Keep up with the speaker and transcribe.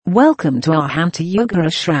Welcome to Arhanta Yoga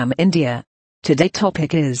Ashram, India. Today's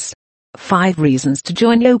topic is 5 reasons to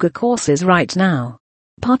join yoga courses right now.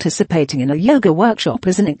 Participating in a yoga workshop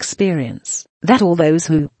is an experience that all those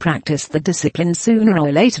who practice the discipline sooner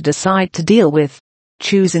or later decide to deal with.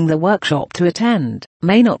 Choosing the workshop to attend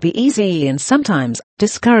may not be easy, and sometimes,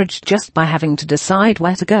 discouraged just by having to decide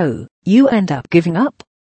where to go, you end up giving up.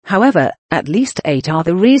 However, at least 8 are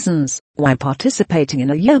the reasons why participating in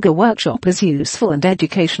a yoga workshop is useful and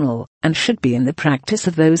educational, and should be in the practice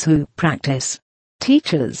of those who practice.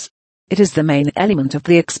 Teachers. It is the main element of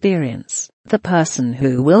the experience, the person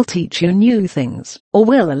who will teach you new things, or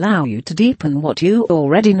will allow you to deepen what you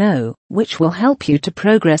already know, which will help you to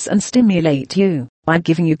progress and stimulate you, by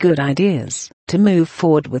giving you good ideas, to move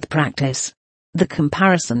forward with practice. The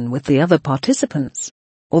comparison with the other participants.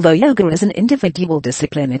 Although yoga is an individual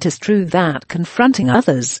discipline, it is true that confronting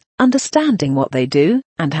others, understanding what they do,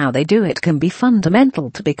 and how they do it can be fundamental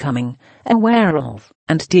to becoming aware of,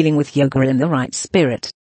 and dealing with yoga in the right spirit.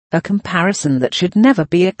 A comparison that should never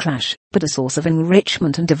be a clash, but a source of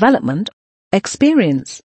enrichment and development.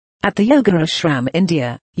 Experience. At the Yoga Ashram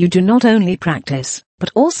India, you do not only practice,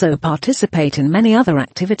 but also participate in many other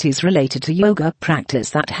activities related to yoga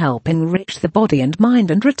practice that help enrich the body and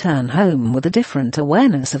mind and return home with a different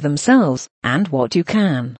awareness of themselves, and what you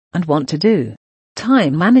can, and want to do.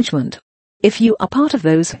 Time management. If you are part of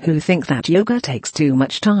those who think that yoga takes too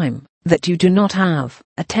much time, that you do not have,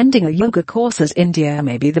 attending a yoga courses India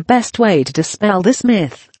may be the best way to dispel this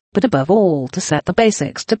myth. But above all, to set the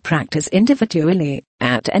basics to practice individually,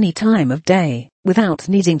 at any time of day, without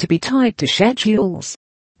needing to be tied to schedules.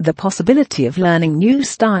 The possibility of learning new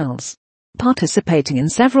styles. Participating in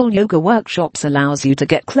several yoga workshops allows you to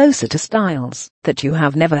get closer to styles that you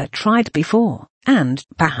have never tried before, and,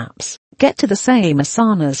 perhaps, get to the same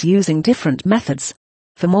asanas using different methods.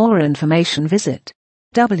 For more information visit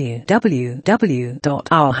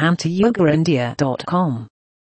www.arhantayogaindia.com.